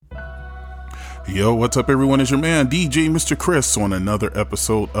Yo, what's up, everyone? It's your man, DJ Mr. Chris, on another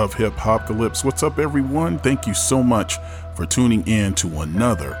episode of Hip Hopcalypse. What's up, everyone? Thank you so much for tuning in to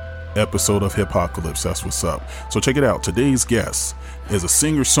another episode of Hip Hopcalypse. That's what's up. So check it out. Today's guest is a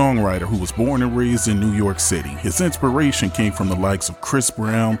singer-songwriter who was born and raised in New York City. His inspiration came from the likes of Chris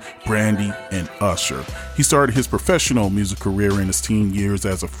Brown, Brandy, and Usher. He started his professional music career in his teen years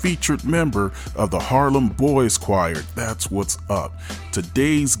as a featured member of the Harlem Boys Choir. That's what's up.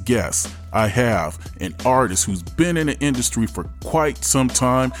 Today's guest, I have an artist who's been in the industry for quite some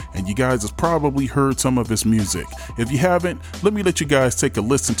time, and you guys have probably heard some of his music. If you haven't, let you guys take a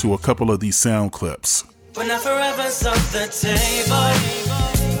listen to a couple of these sound clips. But not forever's off the table.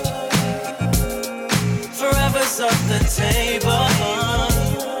 Forever's off the table.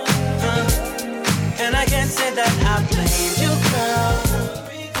 And I can't say that I blame you, girl.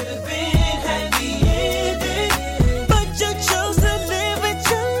 We could have been happy ending, but you chose to live with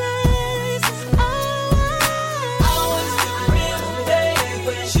your lies. I was the real thing,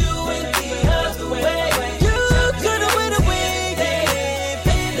 but you went the other way. You could have went away.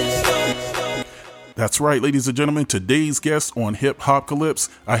 That's right, ladies and gentlemen. Today's guest on Hip Hopcalypse,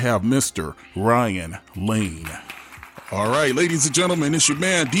 I have Mr. Ryan Lane. All right, ladies and gentlemen, it's your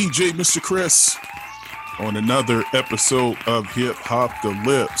man, DJ Mr. Chris, on another episode of Hip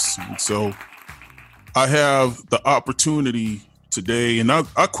Hopcalypse. And so I have the opportunity today, and I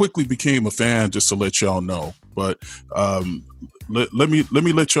quickly became a fan, just to let y'all know. But let me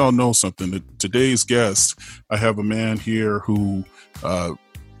let y'all know something. Today's guest, I have a man here who, I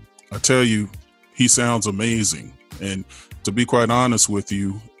tell you, he sounds amazing. And to be quite honest with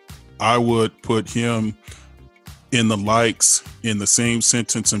you, I would put him in the likes, in the same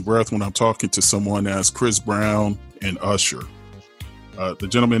sentence and breath when I'm talking to someone as Chris Brown and Usher. The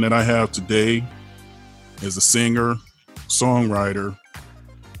gentleman that I have today is a singer, songwriter,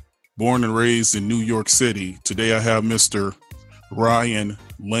 born and raised in New York City. Today I have Mr. Ryan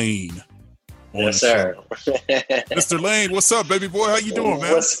Lane. Yes, sir. Mr. Lane, what's up, baby boy? How you doing,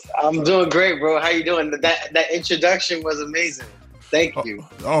 man? I'm doing great, bro. How you doing? That introduction was amazing. Thank you.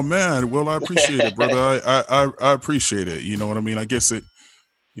 Oh man, well, I appreciate it, brother. I appreciate it. You know what I mean? I guess it.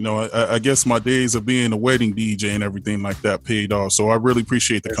 You know, I guess my days of being a wedding DJ and everything like that paid off. So I really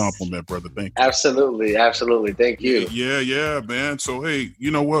appreciate the compliment, brother. Thank you. Absolutely. Thank you. Yeah, man. So hey,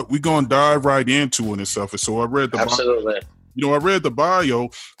 you know what? We're gonna dive right into it and stuff. So I read the Absolutely. I read the bio,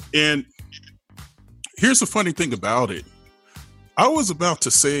 and here's the funny thing about it. I was about to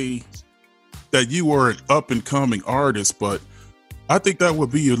say that you were an up-and-coming artist, but I think that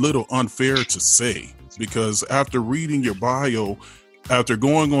would be a little unfair to say, because after reading your bio, after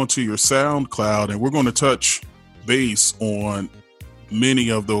going onto your SoundCloud, and we're going to touch base on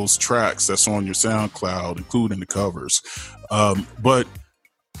many of those tracks that's on your SoundCloud, including the covers. But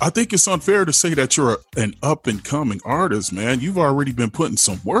I think it's unfair to say that you're an up-and-coming artist, man. You've already been putting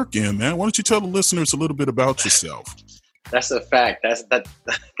some work in, man. Why don't you tell the listeners a little bit about yourself? That's a fact. That's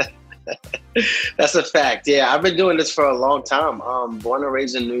a fact. Yeah, I've been doing this for a long time. Born and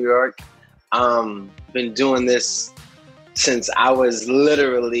raised in New York. Been doing this since I was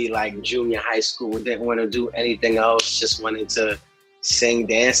literally like junior high school. Didn't want to do anything else. Just wanted to sing,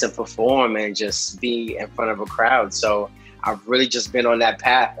 dance, and perform, and just be in front of a crowd. So I've really just been on that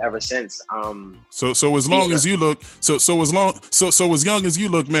path ever since. So as long as you look, so as young as you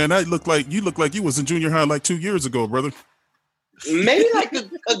look, man, that look like you was in junior high like 2 years ago, brother. Maybe like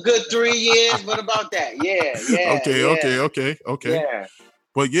a good 3 years, but about that, yeah. Okay. Yeah.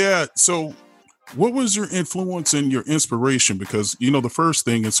 But yeah, so what was your influence and your inspiration? Because you know the first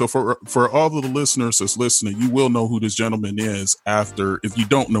thing, and so for all of the listeners that's listening, you will know who this gentleman is after, if you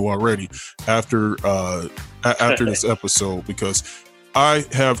don't know already, after this episode, because I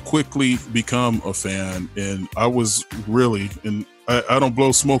have quickly become a fan, and I was really, and I don't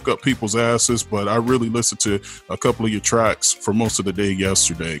blow smoke up people's asses, but I really listened to a couple of your tracks for most of the day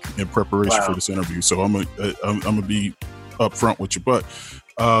yesterday in preparation for this interview. So I'm gonna be upfront with you, but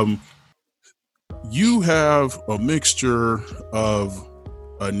you have a mixture of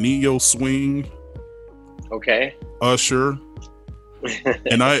a neo swing, okay, Usher,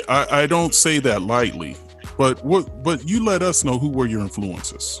 and I don't say that lightly. But you let us know, who were your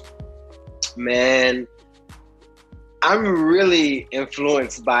influences? Man, I'm really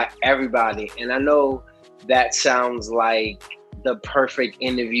influenced by everybody. And I know that sounds like the perfect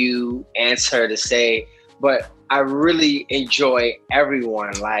interview answer to say, but I really enjoy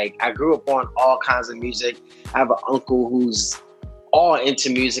everyone. Like, I grew up on all kinds of music. I have an uncle who's all into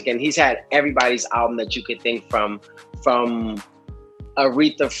music, and he's had everybody's album that you could think from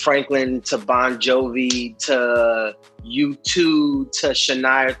Aretha Franklin to Bon Jovi to U2 to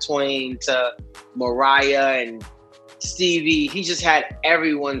Shania Twain to Mariah and Stevie. He just had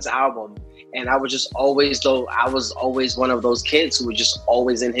everyone's album. And I was always one of those kids who was just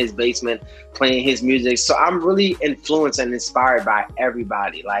always in his basement playing his music. So I'm really influenced and inspired by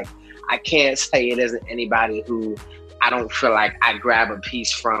everybody. Like, I can't say it isn't anybody who I don't feel like I grab a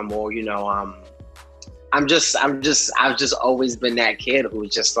piece from, or, you know, I've just always been that kid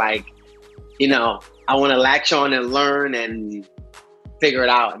who's just like, you know, I want to latch on and learn and figure it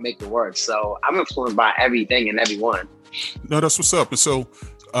out and make it work. So I'm influenced by everything and everyone. No, that's what's up. And so,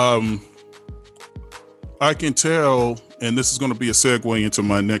 I can tell, and this is going to be a segue into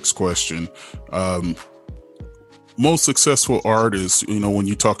my next question. Most successful artists, you know, when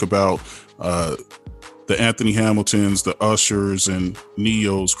you talk about the Anthony Hamiltons, the Ushers and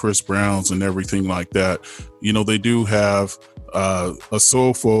Neos, Chris Browns and everything like that, you know, they do have a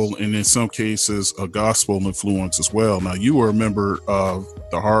soulful and in some cases a gospel influence as well. Now, you were a member of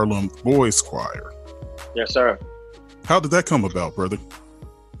the Harlem Boys Choir. Yes, sir. How did that come about, brother?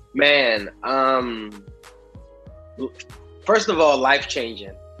 Man, first of all,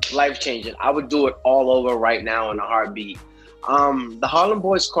 life-changing. I would do it all over right now in a heartbeat. The Harlem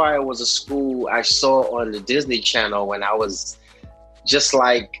Boys Choir was a school I saw on the Disney Channel when I was just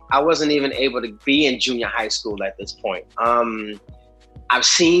like, I wasn't even able to be in junior high school at this point. I've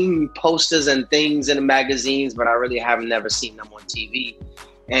seen posters and things in the magazines, but I really have never seen them on TV.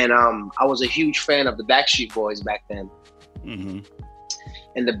 And I was a huge fan of the Backstreet Boys back then. Mm-hmm.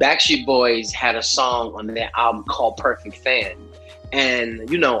 And the Backstreet Boys had a song on their album called Perfect Fan. And,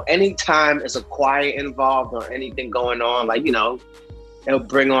 you know, anytime there's a choir involved or anything going on, like, you know, they'll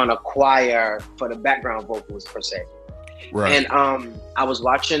bring on a choir for the background vocals per se. Right. And I was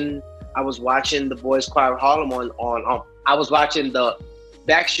watching the Boys Choir of Harlem I was watching the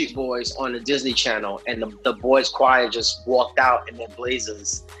Backstreet Boys on the Disney Channel, and the Boys Choir just walked out in their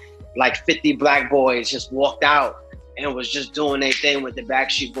blazers. Like 50 black boys just walked out and was just doing their thing with the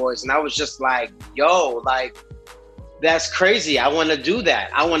Backstreet Boys. And I was just like, yo, like, that's crazy. I want to do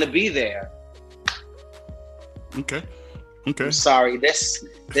that. I want to be there. Okay. I'm sorry.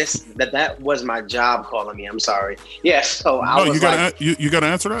 That was my job calling me. I'm sorry. Yeah. So I was you gotta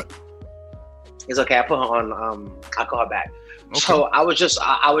answer that. It's okay. I put her on. I'll call her back. Okay. So I was just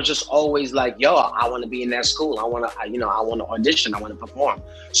always like, yo, I want to be in that school. I want to audition. I want to perform.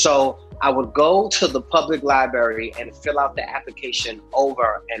 So I would go to the public library and fill out the application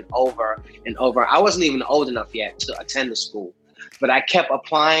over and over and over. I wasn't even old enough yet to attend the school, but I kept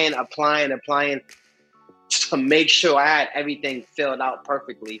applying to make sure I had everything filled out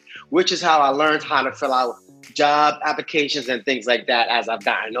perfectly, which is how I learned how to fill out job applications and things like that as I've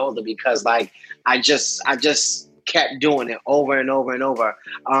gotten older, because like, I just kept doing it over and over and over.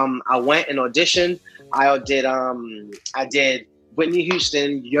 I went and auditioned. I did Whitney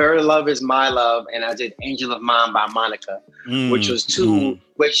Houston, Your Love Is My Love, and I did Angel of Mine by Monica, which was two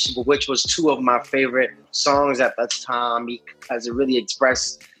of my favorite songs at the time, because it really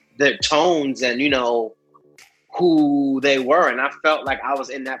expressed their tones and, you know, who they were. And I felt like I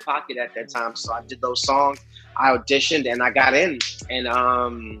was in that pocket at that time. So I did those songs, I auditioned, and I got in. And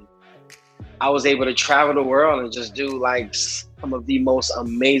I was able to travel the world and just do like some of the most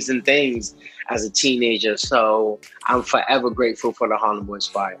amazing things as a teenager. So I'm forever grateful for the Harlem Boys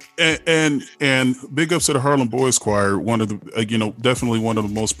Choir. And big ups to the Harlem Boys Choir, one of the, definitely one of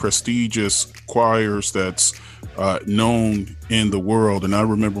the most prestigious choirs that's known in the world. And I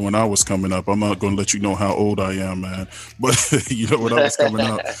remember when I was coming up, I'm not going to let you know how old I am, man, but when I was coming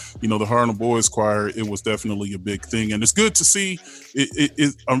up, the Harlem Boys Choir, it was definitely a big thing. And it's good to see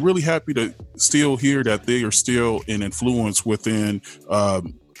I'm really happy to still hear that they are still an influence within,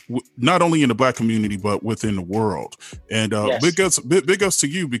 not only in the Black community, but within the world. And yes. Big ups to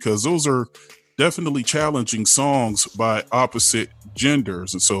you, because those are definitely challenging songs by opposite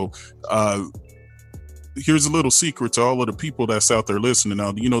genders. And so here's a little secret to all of the people that's out there listening.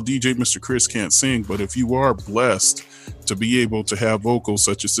 Now, DJ Mr. Chris can't sing, but if you are blessed to be able to have vocals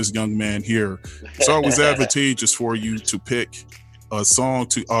such as this young man here, it's always advantageous for you to pick a song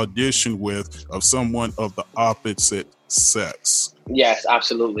to audition with of someone of the opposite sex. Yes,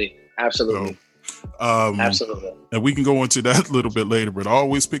 absolutely. So, absolutely. And we can go into that a little bit later, but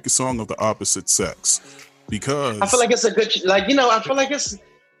always pick a song of the opposite sex, because I feel like it's a good, I feel like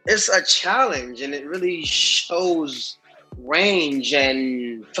it's a challenge, and it really shows range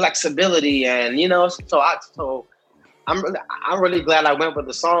and flexibility, and so I'm really glad I went with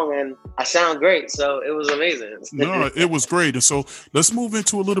the song, and I sound great, so it was amazing. No, it was great. And so let's move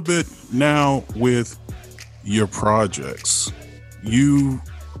into a little bit now with your projects. you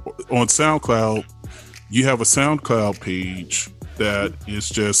on SoundCloud, you have a SoundCloud page that is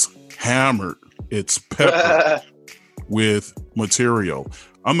just hammered. It's peppered with material.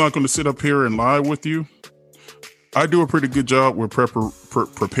 I'm not going to sit up here and lie with you. I do a pretty good job with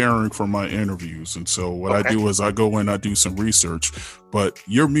preparing for my interviews. And so what I do is I go in, I do some research, but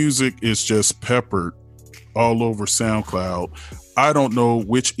your music is just peppered all over SoundCloud. I don't know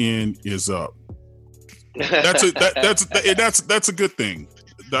which end is up. That's a good thing.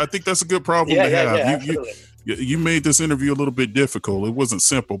 I think that's a good problem to have. You made this interview a little bit difficult. It wasn't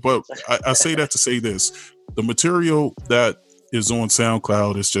simple, but I say that to say this. The material that is on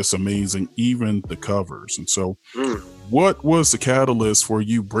SoundCloud is just amazing, even the covers. And so what was the catalyst for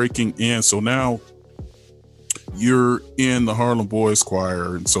you breaking in? So now you're in the Harlem Boys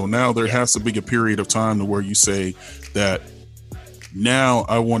Choir. And so now there has to be a period of time to where you say that now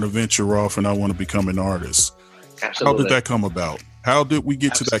I want to venture off and I want to become an artist. Absolutely. How did that come about? How did we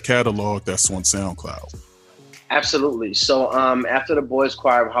get to that catalog that's on SoundCloud? Absolutely. So after the Boys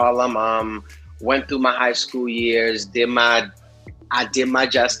Choir of Harlem, went through my high school years, I did my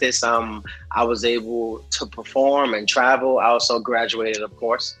justice. I was able to perform and travel. I also graduated, of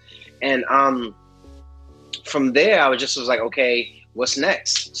course. And from there, I was like, okay, what's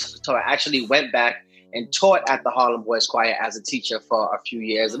next? So I actually went back and taught at the Harlem Boys Choir as a teacher for a few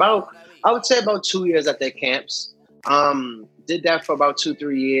years. I would say about 2 years at their camps. Did that for about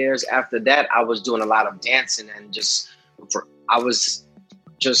 2-3 years. After that, I was doing a lot of dancing and I was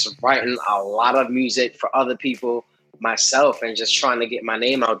just writing a lot of music for other people, myself, and just trying to get my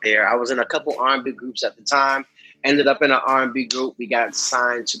name out there. I was in a couple R&B groups at the time, ended up in an R&B group. We got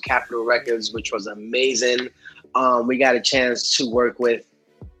signed to Capitol Records, which was amazing. We got a chance to work with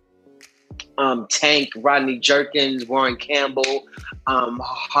Tank, Rodney Jerkins, Warren Campbell,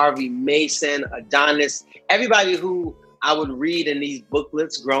 Harvey Mason, Adonis, everybody who I would read in these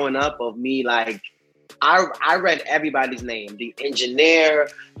booklets growing up of me, like, I read everybody's name. The engineer,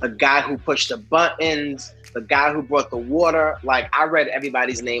 the guy who pushed the buttons, the guy who brought the water. Like, I read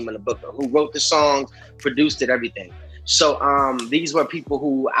everybody's name in the book, who wrote the songs, produced it, everything. So these were people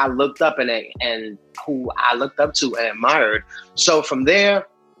who I looked up and who I looked up to and admired. So from there,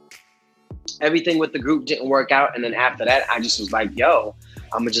 everything with the group didn't work out. And then after that, I just was like, yo,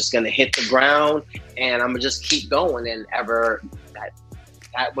 I'm just going to hit the ground and I'm going to just keep going. And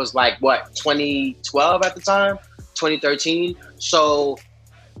that was like, what, 2012 at the time, 2013. So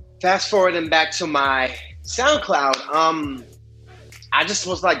fast forwarding back to my SoundCloud, I just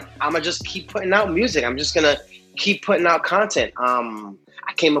was like, I'm going to just keep putting out music. I'm just going to keep putting out content. I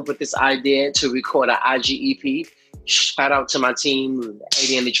came up with this idea to record an IG EP. Shout out to my team,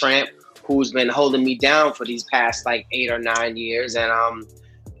 Lady and the Tramp, who's been holding me down for these past like 8 or 9 years. And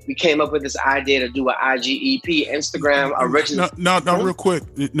we came up with this idea to do an IG EP, Instagram original. Now, real quick.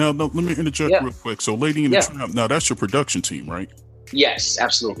 Now, let me interject real quick. So Lady and the Tramp, now that's your production team, right? Yes,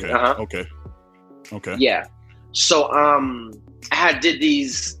 absolutely. Okay. Yeah. So I did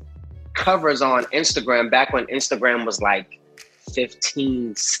these covers on Instagram back when Instagram was like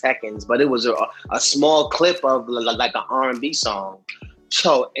 15 seconds, but it was a small clip of like an R&B song.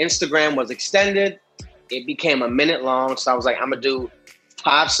 So Instagram was extended. It became a minute long. So I was like, I'm going to do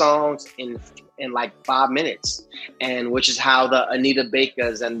 5 songs in like 5 minutes. And which is how the Anita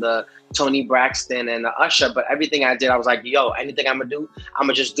Bakers and the Tony Braxton and the Usher, but everything I did, I was like, yo, anything I'm going to do, I'm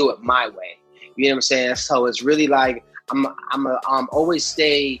going to just do it my way. You know what I'm saying? So it's really like, I'm always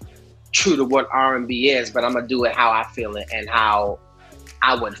stay true to what R&B is, but I'm going to do it how I feel it and how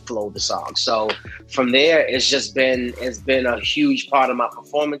I would flow the song. So from there, it's been a huge part of my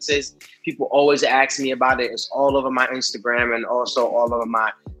performances. People always ask me about it. It's all over my Instagram and also all over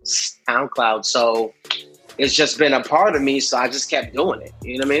my SoundCloud. So it's just been a part of me. So I just kept doing it.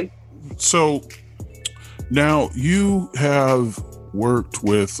 You know what I mean? So now you have worked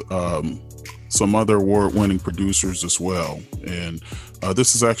with some other award-winning producers as well. And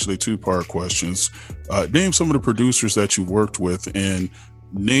this is actually 2-part questions. Name some of the producers that you worked with and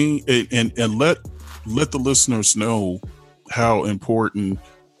name and let the listeners know how important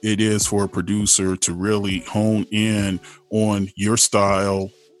it is for a producer to really hone in on your style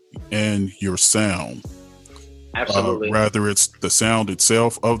and your sound. Absolutely. Rather it's the sound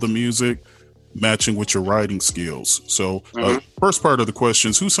itself of the music matching with your writing skills. So first part of the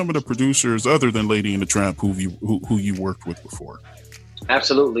questions, who's some of the producers other than Lady and the Tramp who you worked with before?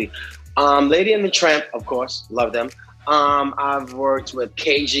 Absolutely. Lady and the Tramp, of course, love them. I've worked with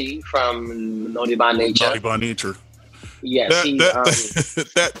KG from Naughty by Nature. Naughty by Nature. Yes,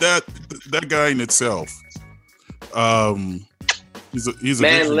 that guy in itself. He's a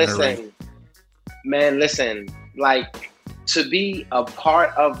man. visionary. Listen, like to be a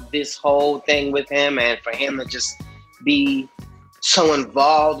part of this whole thing with him, and for him to just be so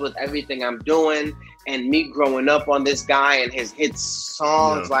involved with everything I'm doing, and me growing up on this guy and his hit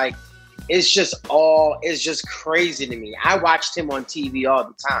songs, like it's just crazy to me. I watched him on TV all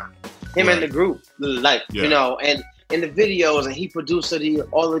the time, him and the group, like you know, and in the videos, and he produced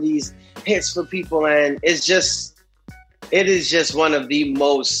all of these hits for people, and it is just one of the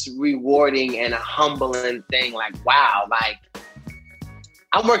most rewarding and humbling thing. Like, wow, like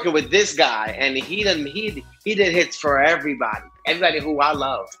I'm working with this guy, and he did hits for everybody who I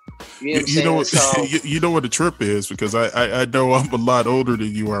love. You know what the trip is, because I know I'm a lot older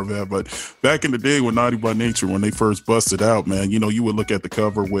than you are, man. But back in the day when Naughty by Nature, when they first busted out, man, you know, you would look at the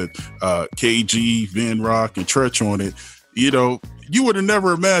cover with KG, Vin Rock, and Tretch on it. You know, you would have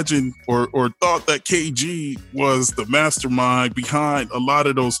never imagined or thought that KG was the mastermind behind a lot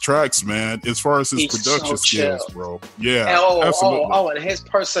of those tracks, man, as far as his production skills, bro. Yeah, absolutely. And his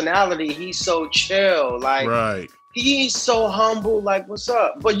personality, he's so chill. Like, right. He's so humble, like, what's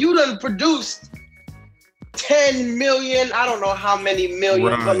up? But you done produced 10 million, I don't know how many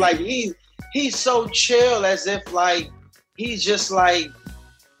million, but like he's so chill, as if like he's just like,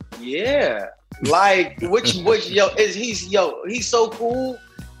 yeah. Like he's so cool,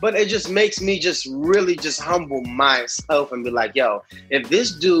 but it just makes me just really just humble myself and be like, yo, if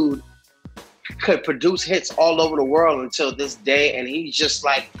this dude could produce hits all over the world until this day, and he's just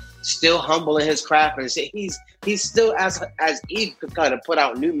like still humble in his craft, and he's still as eager to kind of put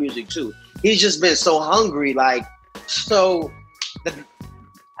out new music too. He's just been so hungry, like, so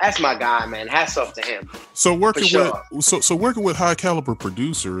that's my guy, man. Hats off to him. So working with high caliber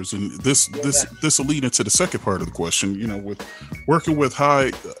producers, and this will lead into the second part of the question. You know, with working with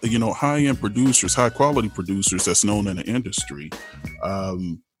high end producers, high quality producers that's known in the industry.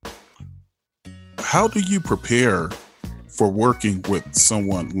 How do you prepare for working with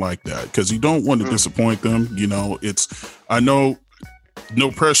someone like that? Because you don't want to disappoint them. You know, I know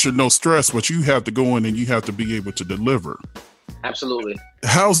no pressure, no stress, but you have to go in and you have to be able to deliver. Absolutely.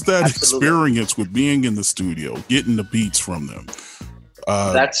 How's that experience with being in the studio, getting the beats from them?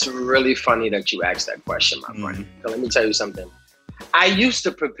 That's really funny that you asked that question, my friend. So let me tell you something. I used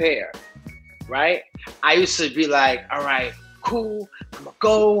to prepare, right? I used to be like, all right, cool, I'm gonna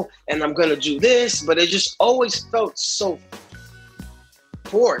go and I'm gonna do this, but it just always felt so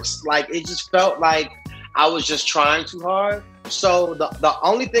forced. Like, it just felt like I was just trying too hard. So the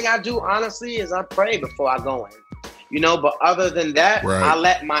only thing I do, honestly, is I pray before I go in. You know, but other than that,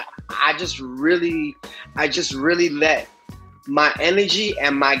 I just really let my energy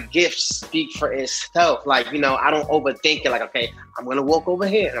and my gifts speak for itself. Like, you know, I don't overthink it. Like, okay, I'm going to walk over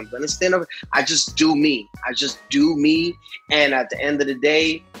here and I'm going to stand over. I just do me. And at the end of the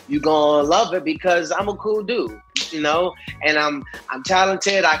day, you're going to love it because I'm a cool dude, you know, and I'm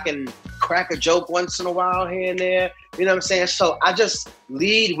talented. I can crack a joke once in a while here and there. You know what I'm saying? So I just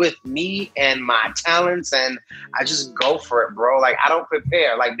lead with me and my talents, and I just go for it, bro. Like, I don't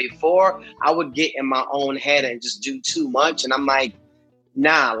prepare. Like, before, I would get in my own head and just do too much. And I'm like,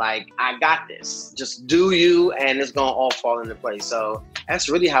 nah, like, I got this. Just do you, and it's going to all fall into place. So that's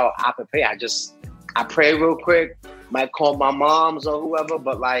really how I prepare. I pray real quick, might call my moms or whoever,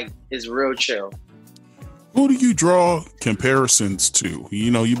 but like, it's real chill. Who do you draw comparisons to? You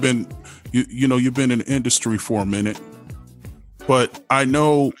know, you've been in the industry for a minute, but I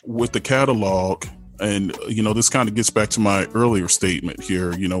know with the catalog, and, you know, this kind of gets back to my earlier statement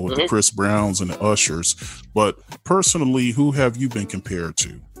here, you know, with the Chris Browns and the Ushers, but personally, who have you been compared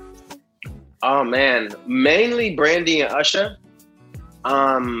to? Oh man, mainly Brandy and Usher.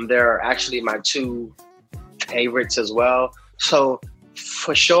 They're actually my two favorites as well. So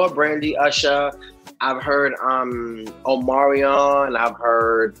for sure, Brandy, Usher. I've heard Omarion, I've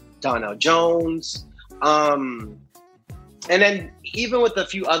heard Donnell Jones. And then even with a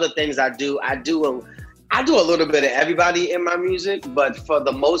few other things I do a little bit of everybody in my music, but for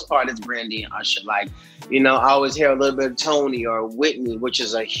the most part, it's Brandy and Usher. Like, you know, I always hear a little bit of Tony or Whitney, which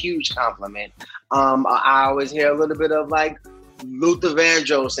is a huge compliment. I always hear a little bit of like Luther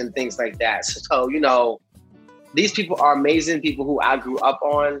Vandross and things like that. So, you know, these people are amazing people who I grew up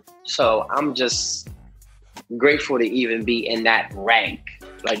on. So I'm just grateful to even be in that rank.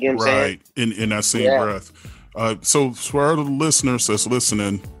 Like, you know what I'm saying? Right, in that same breath. So for our listeners that's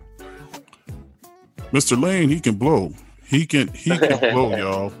listening, Mr. Lane, he can blow. He can blow,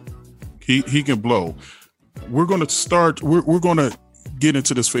 y'all. He can blow. We're going to get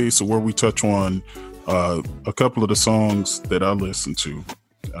into this phase where we touch on a couple of the songs that I listen to.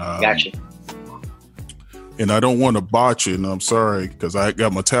 Gotcha. and I don't want to botch it, and I'm sorry because I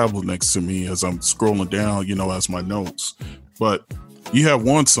got my tablet next to me as I'm scrolling down, as my notes. But you have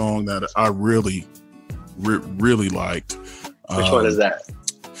one song that I really, really liked. Which one is that?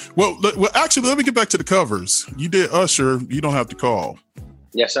 Well, actually, let me get back to the covers. You did Usher, You Don't Have to Call.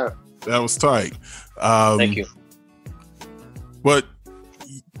 Yes, sir. That was tight. Thank you. But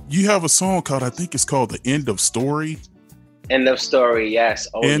you have a song called, I think it's called The End of Story. End of Story, yes.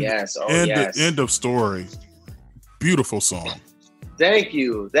 Yes. End of Story. Beautiful song. Thank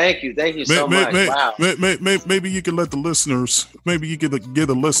you so much. Wow. Maybe you can let the listeners, maybe you could give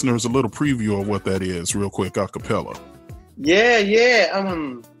the listeners a little preview of what that is real quick, a cappella. Yeah.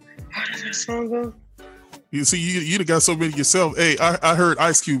 How does that song go? You see, you got so many yourself. Hey, I heard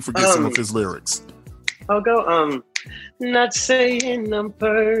Ice Cube forget some of his lyrics. I'll go, not saying I'm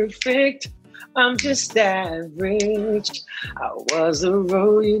perfect, I'm just average. I was a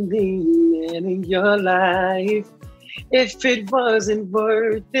rolling in your life. If it wasn't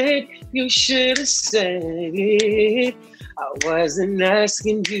worth it, you should have said it. I wasn't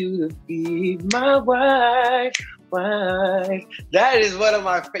asking you to be my wife. That is one of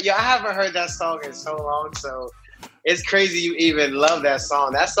my I haven't heard that song in so long, so it's crazy you even love that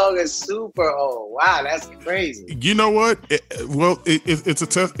song. That song is super old. Wow, that's crazy. You know what?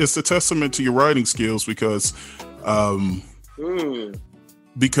 It's a testament to your writing skills because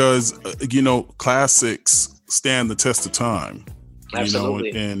classics stand the test of time.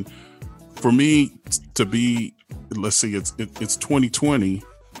 Absolutely. And for me to be, let's see, it's 2020.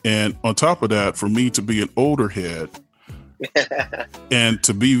 And on top of that, for me to be an older head and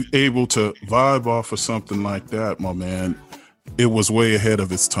to be able to vibe off of something like that, my man, it was way ahead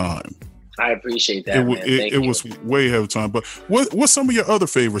of its time. I appreciate that. It was way ahead of time. But what's some of your other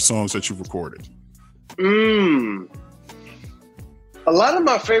favorite songs that you've recorded? A lot of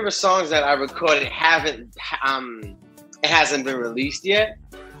my favorite songs that I recorded it hasn't been released yet.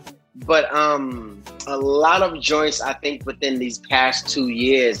 But a lot of joints, I think, within these past 2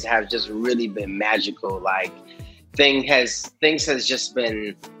 years have just really been magical. Like things has just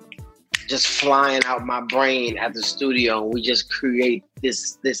been just flying out my brain at the studio, and we just create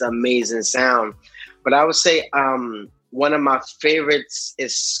this amazing sound. But I would say one of my favorites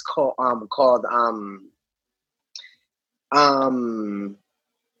is called how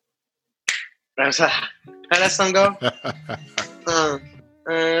that song go?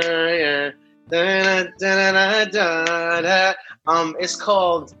 It's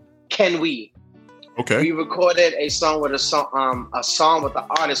called Can We? Okay. We recorded a song with a song with the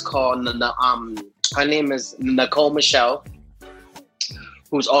artist called her name is Nicole Michelle,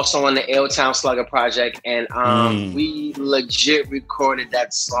 who's also on the Town Slugger project, and we legit recorded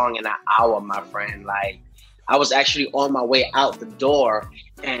that song in an hour, my friend. Like I was actually on my way out the door,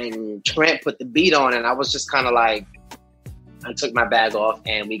 and Trent put the beat on, and I was just kind of like, I took my bag off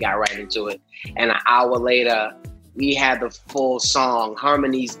and we got right into it. And an hour later, we had the full song,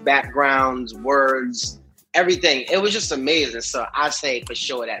 harmonies, backgrounds, words, everything. It was just amazing. So I say for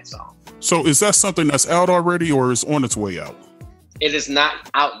sure that song. So is that something that's out already or is on its way out? It is not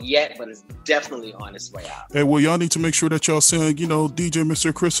out yet, but it's definitely on its way out. Hey, well, y'all need to make sure that y'all send, DJ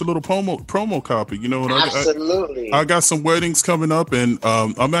Mr. Chris a little promo copy. And Absolutely. I got some weddings coming up, and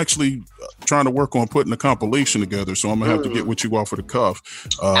I'm actually trying to work on putting a compilation together. So I'm gonna have to get with you off of the cuff.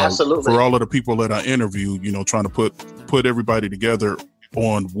 Absolutely. For all of the people that I interview, trying to put everybody together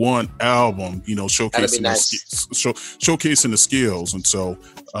on one album, showcasing showcasing the skills, and so.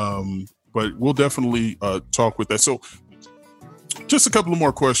 But we'll definitely talk with that. So. Just a couple of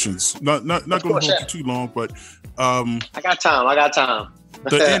more questions. Not going to hold you too long, but I got time.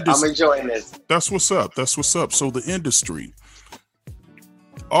 I'm enjoying this. That's what's up. So the industry,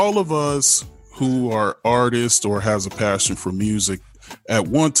 all of us who are artists or has a passion for music, at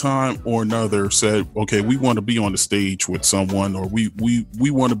one time or another said, okay, we want to be on the stage with someone, or we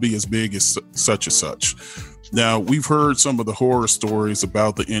want to be as big as such and such. Now, we've heard some of the horror stories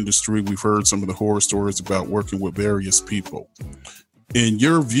about the industry. We've heard some of the horror stories about working with various people. In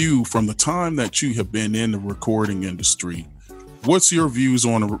your view, from the time that you have been in the recording industry, what's your views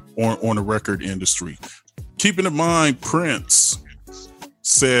on the record industry? Keeping in mind, Prince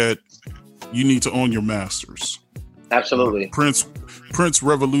said you need to own your masters. Absolutely. Prince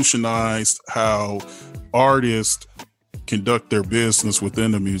revolutionized how artists conduct their business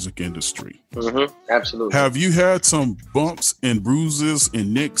within the music industry. Absolutely. Have you had some bumps and bruises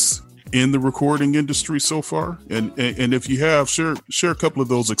and nicks in the recording industry so far? And if you have, share a couple of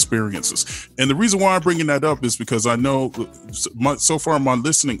those experiences. And the reason why I'm bringing that up is because I know so far my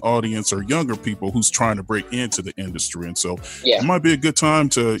listening audience are younger people who's trying to break into the industry, and so it might be a good time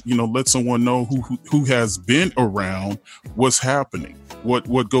to let someone know who has been around what's happening, what's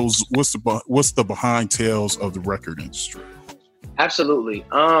the behind tales of the record industry. Absolutely.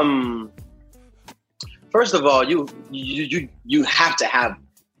 First of all, you have to have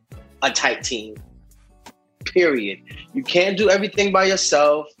a tight team, period. You can't do everything by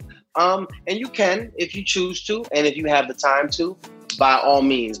yourself. And you can if you choose to, and if you have the time to, by all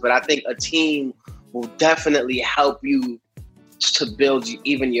means. But I think a team will definitely help you to build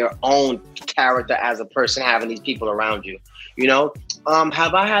even your own character as a person, having these people around you.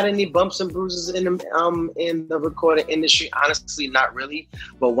 Have I had any bumps and bruises in the recording industry? Honestly, not really.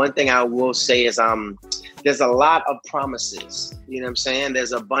 But one thing I will say is there's a lot of promises. You know what I'm saying?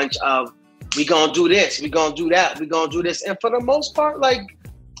 There's a bunch of, we gonna do this, we gonna do that, we gonna do this. And for the most part, like,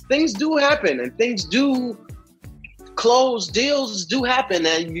 things do happen and things do close, deals do happen,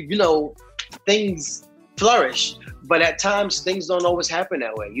 and things flourish. But at times things don't always happen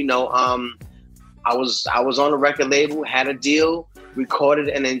that way. I was on a record label, had a deal, recorded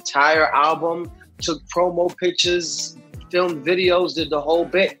an entire album, took promo pictures, filmed videos, did the whole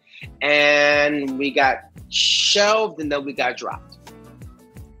bit, and we got shelved and then we got dropped.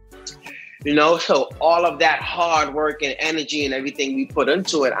 So all of that hard work and energy and everything we put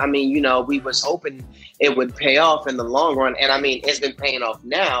into it, we was hoping it would pay off in the long run. And it's been paying off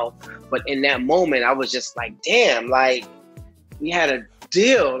now. But in that moment, I was just like, damn, like, we had a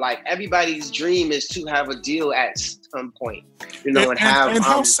deal. Like, everybody's dream is to have a deal at some point, and have. And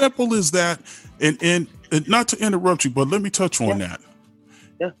how simple is that? And not to interrupt you, but let me touch on that.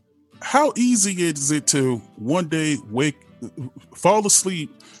 Yeah. How easy is it to one day fall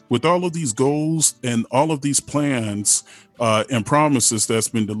asleep with all of these goals and all of these plans and promises that's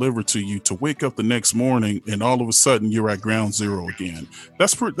been delivered to you, to wake up the next morning and all of a sudden you're at ground zero again?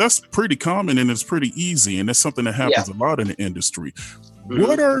 That's pretty common, and it's pretty easy, and it's something that happens a lot in the industry. Mm-hmm.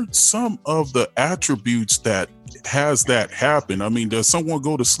 What are some of the attributes that has that happen? Does someone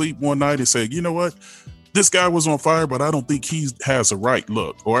go to sleep one night and say, you know what, this guy was on fire, but I don't think he has the right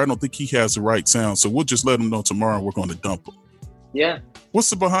look, or I don't think he has the right sound, so we'll just let him know tomorrow we're going to dump him? Yeah. What's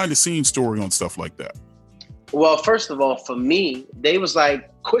the behind the scenes story on stuff like that? Well, first of all, for me, they was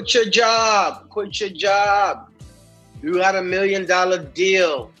like, quit your job. You got $1 million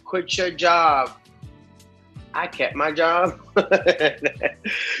deal. Quit your job. I kept my job.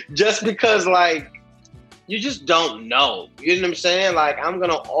 Just because, like, you just don't know. You know what I'm saying? Like, I'm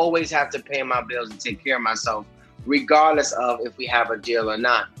going to always have to pay my bills and take care of myself, regardless of if we have a deal or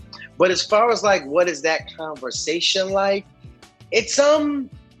not. But as far as, like, what is that conversation like? It's,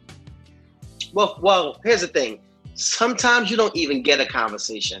 well, here's the thing. Sometimes you don't even get a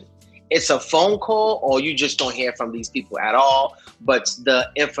conversation. It's a phone call, or you just don't hear from these people at all, but the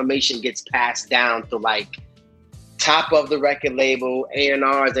information gets passed down to, like, top of the record label,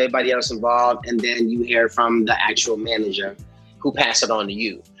 A&Rs, everybody else involved, and then you hear from the actual manager who passed it on to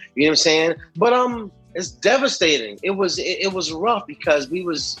you. You know what I'm saying? But it's devastating. It was rough because we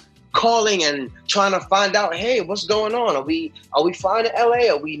was calling and trying to find out, hey, what's going on? Are we flying to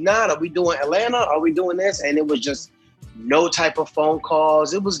LA? Are we not? Are we doing Atlanta? Are we doing this? And it was just no type of phone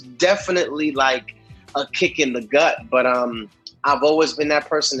calls. It was definitely like a kick in the gut. But I've always been that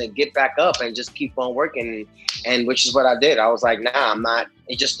person to get back up and just keep on working, and which is what I did. I was like, nah, I'm not.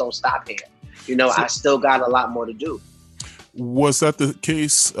 It just don't stop here. I still got a lot more to do. Was that the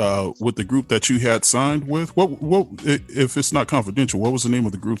case with the group that you had signed with? What, if it's not confidential, what was the name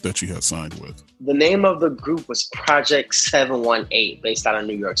of the group that you had signed with? The name of the group was Project 718, based out of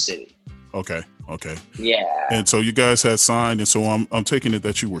New York City. Okay. Yeah. And so you guys had signed, and so I'm taking it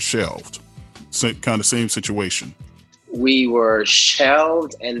that you were shelved. Kind of same situation. We were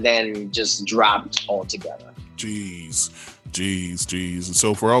shelved and then just dropped altogether. Jeez. And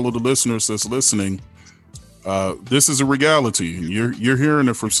so for all of the listeners that's listening, this is a reality. You're hearing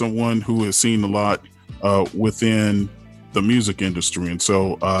it from someone who has seen a lot within the music industry, and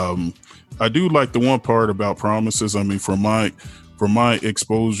so I do like the one part about promises. From my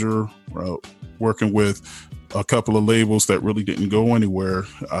exposure, working with a couple of labels that really didn't go anywhere,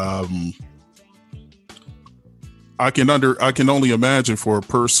 I can only imagine for a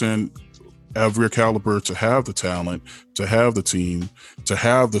person of your caliber to have the talent, to have the team, to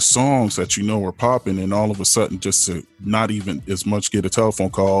have the songs that are popping, and all of a sudden just to not even as much get a telephone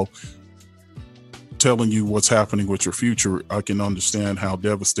call telling you what's happening with your future. I can understand how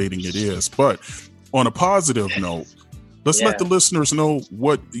devastating it is. But on a positive note, Let's let Yeah. the listeners know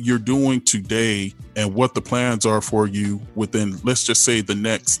what you're doing today and what the plans are for you within, let's just say, the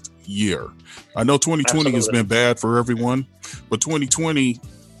next year. I know 2020 has Absolutely. been bad for everyone, but 2020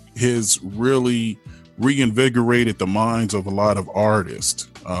 has really reinvigorated the minds of a lot of artists,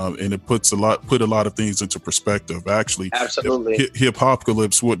 and it put a lot of things into perspective. Actually, Absolutely. Hip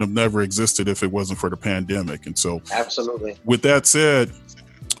Hopcalypse wouldn't have never existed if it wasn't for the pandemic. And so, Absolutely. with that said,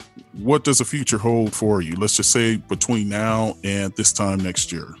 what does the future hold for you? Let's just say between now and this time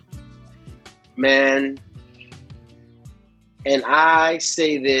next year. Man, and I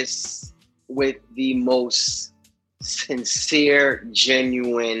say this with the most sincere,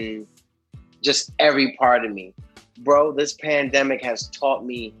 genuine, just every part of me. Bro, this pandemic has taught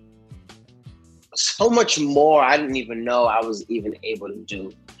me so much more I didn't even know I was even able to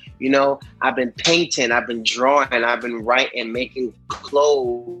do. You know, I've been painting, I've been drawing, I've been writing, making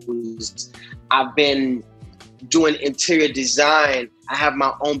clothes. I've been doing interior design. I have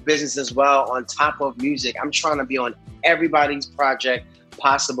my own business as well on top of music. I'm trying to be on everybody's project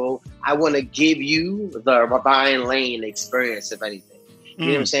possible. I want to give you the Ryan Lane experience, if anything. You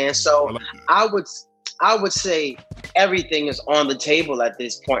know what I'm saying? So I would say everything is on the table at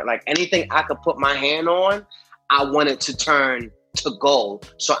this point. Like anything I could put my hand on, I want it to turn to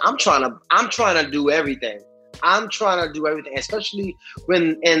gold. So I'm trying to do everything. I'm trying to do everything, especially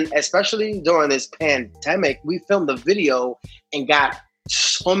especially during this pandemic. We filmed a video and got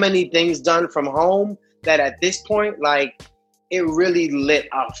so many things done from home that at this point, like, it really lit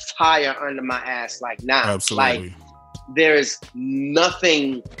a fire under my ass. Like, nah, Absolutely. like, there's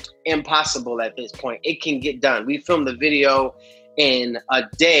nothing impossible at this point. It can get done. We filmed the video in a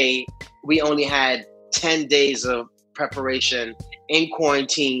day. We only had 10 days of preparation in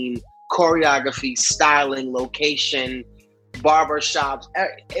quarantine, choreography, styling, location, barbershops.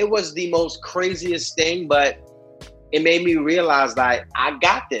 It was the most craziest thing, but it made me realize that I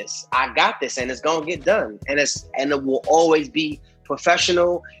got this, and it's gonna get done. And it will always be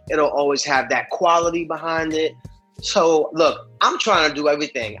professional. It'll always have that quality behind it. So look, I'm trying to do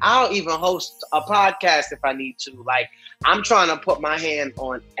everything. I'll even host a podcast if I need to. Like, I'm trying to put my hand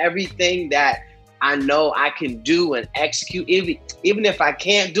on everything that I know I can do and execute. Even if I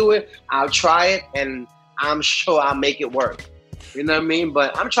can't do it, I'll try it, and I'm sure I'll make it work. You know what I mean?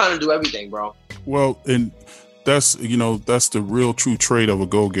 But I'm trying to do everything, bro. Well, and that's the real true trait of a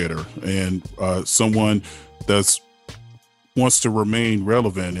go-getter, and someone that's wants to remain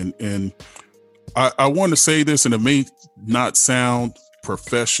relevant. And I want to say this, and it may not sound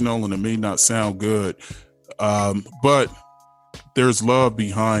professional and it may not sound good, but there's love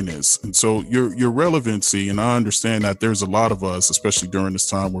behind this. And so your relevancy, and I understand that there's a lot of us, especially during this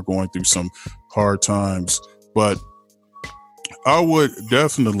time, we're going through some hard times, but I would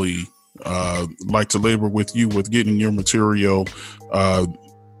definitely like to labor with you with getting your material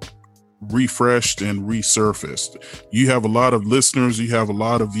refreshed and resurfaced. You have a lot of listeners, you have a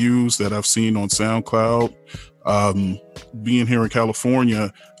lot of views that I've seen on SoundCloud. Being here in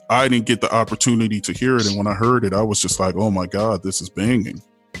California, I didn't get the opportunity to hear it, and when I heard it, I was just like, "Oh my God, this is banging!"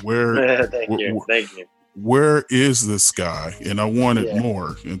 Thank you. Where is this guy? And I wanted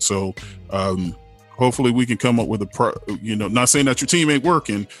more, and so hopefully we can come up with not saying that your team ain't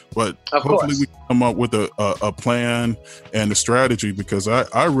working, but hopefully we can come up with a plan and a strategy, because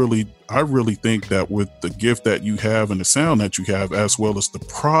I really think that with the gift that you have and the sound that you have, as well as the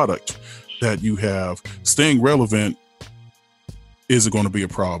product that you have, staying relevant isn't going to be a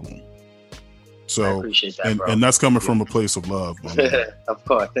problem. So, I appreciate that, bro. And that's coming from a place of love. Of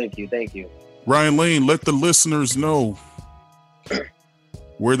course. Thank you. Ryan Lane, let the listeners know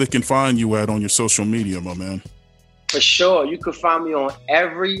where they can find you at on your social media, my man. For sure. You can find me on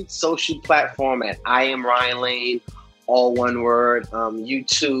every social platform at I Am Ryan Lane, all one word.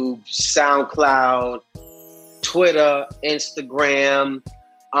 YouTube, SoundCloud, Twitter, Instagram.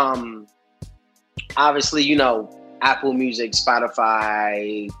 Obviously, Apple Music,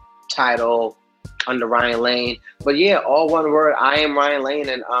 Spotify, Tidal, under Ryan Lane. But yeah, all one word, I Am Ryan Lane.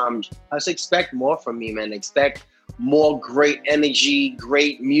 And just expect more from me, man. Expect more great energy,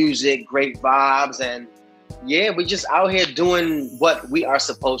 great music, great vibes. And yeah, we just out here doing what we are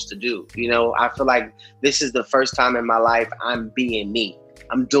supposed to do. I feel like this is the first time in my life I'm being me.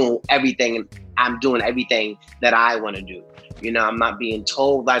 I'm doing everything that I want to do. I'm not being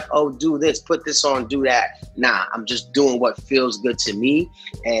told like, oh, do this, put this on, do that. Nah, I'm just doing what feels good to me.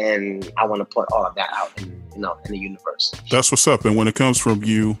 And I want to put all of that out in the universe. That's what's up. And when it comes from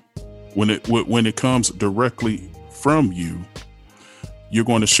you, when it comes directly from you, you're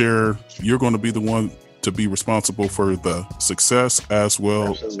going to be the one to be responsible for the success as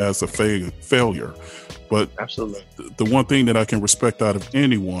well as the failure. But Absolutely. the one thing that I can respect out of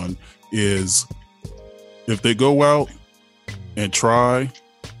anyone is if they go out and try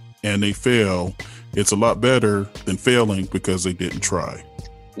and they fail, it's a lot better than failing because they didn't try.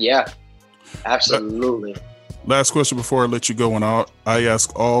 Yeah, absolutely. Last question before I let you go, and I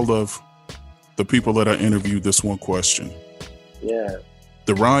ask all of the people that I interviewed this one question. Yeah.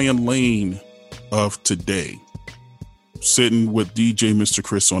 The Ryan Lane of today, sitting with DJ Mr.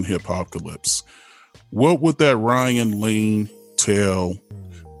 Chris on Hip Hopcalypse, what would that Ryan Lane tell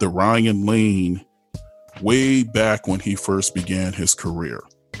the Ryan Lane way back when he first began his career?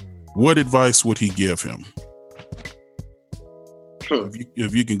 What advice would he give him?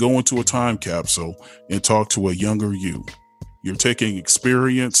 If you can go into a time capsule and talk to a younger you, you're taking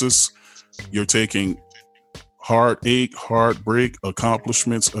experiences, you're taking heartache, heartbreak,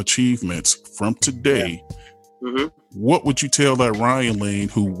 accomplishments, achievements from today. Yeah. Mm-hmm. What would you tell that Ryan Lane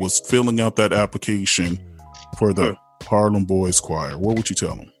who was filling out that application for the Harlem Boys Choir? What would you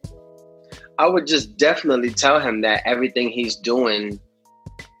tell him? I would just definitely tell him that everything he's doing,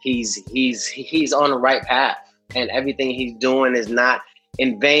 he's on the right path, and everything he's doing is not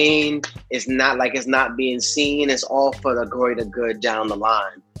in vain. It's not like it's not being seen. It's all for the greater good down the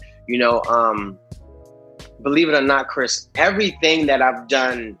line. You know, believe it or not, Chris, everything that I've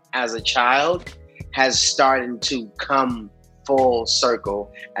done as a child has started to come full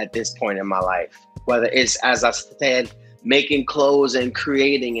circle at this point in my life. Whether it's, as I said, making clothes and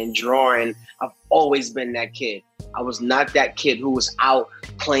creating and drawing, I've always been that kid. I was not that kid who was out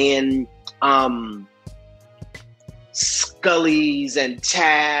playing Scullies and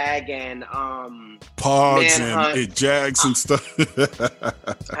tag and Pogs Manhunt. and Jags and stuff.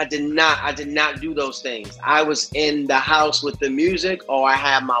 I did not do those things. I was in the house with the music, or I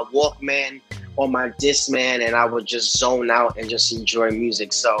had my Walkman or my Discman, and I would just zone out and just enjoy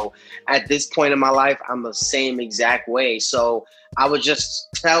music. So at this point in my life, I'm the same exact way. So I would just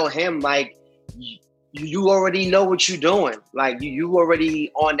tell him, like, you already know what you're doing. Like, you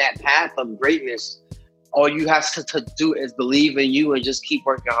already on that path of greatness. All you have to do is believe in you and just keep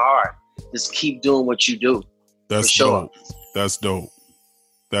working hard. Just keep doing what you do. That's sure. dope. That's dope.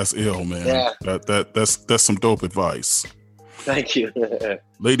 That's ill, man. Yeah. That's some dope advice. Thank you.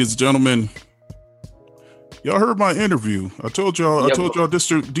 Ladies and gentlemen, y'all heard my interview. I told y'all this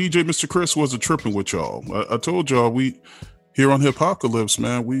DJ Mr. Chris wasn't tripping with y'all. I told y'all we here on Hip Hopcalypse,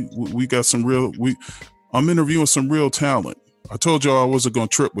 man, we got some real I'm interviewing some real talent. I told y'all I wasn't gonna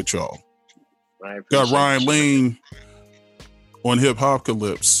trip with y'all. Got Ryan Lane on Hip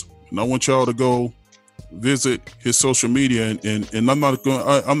Hopcalypse, and I want y'all to go visit his social media. And I'm not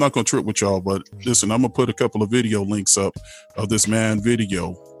gonna trip with y'all, but listen, I'm gonna put a couple of video links up of this man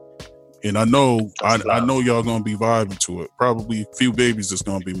video, and I know y'all gonna be vibing to it. Probably a few babies is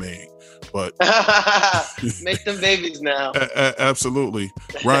gonna be made, but make them babies now. Absolutely,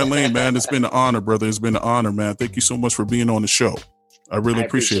 Ryan Lane, man, it's been an honor, brother. It's been an honor, man. Thank you so much for being on the show. I really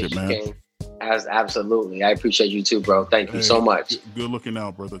appreciate it, man. King. Absolutely. I appreciate you too, bro. Thank you so much. Good looking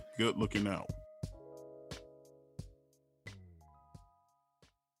out, brother. Good looking out.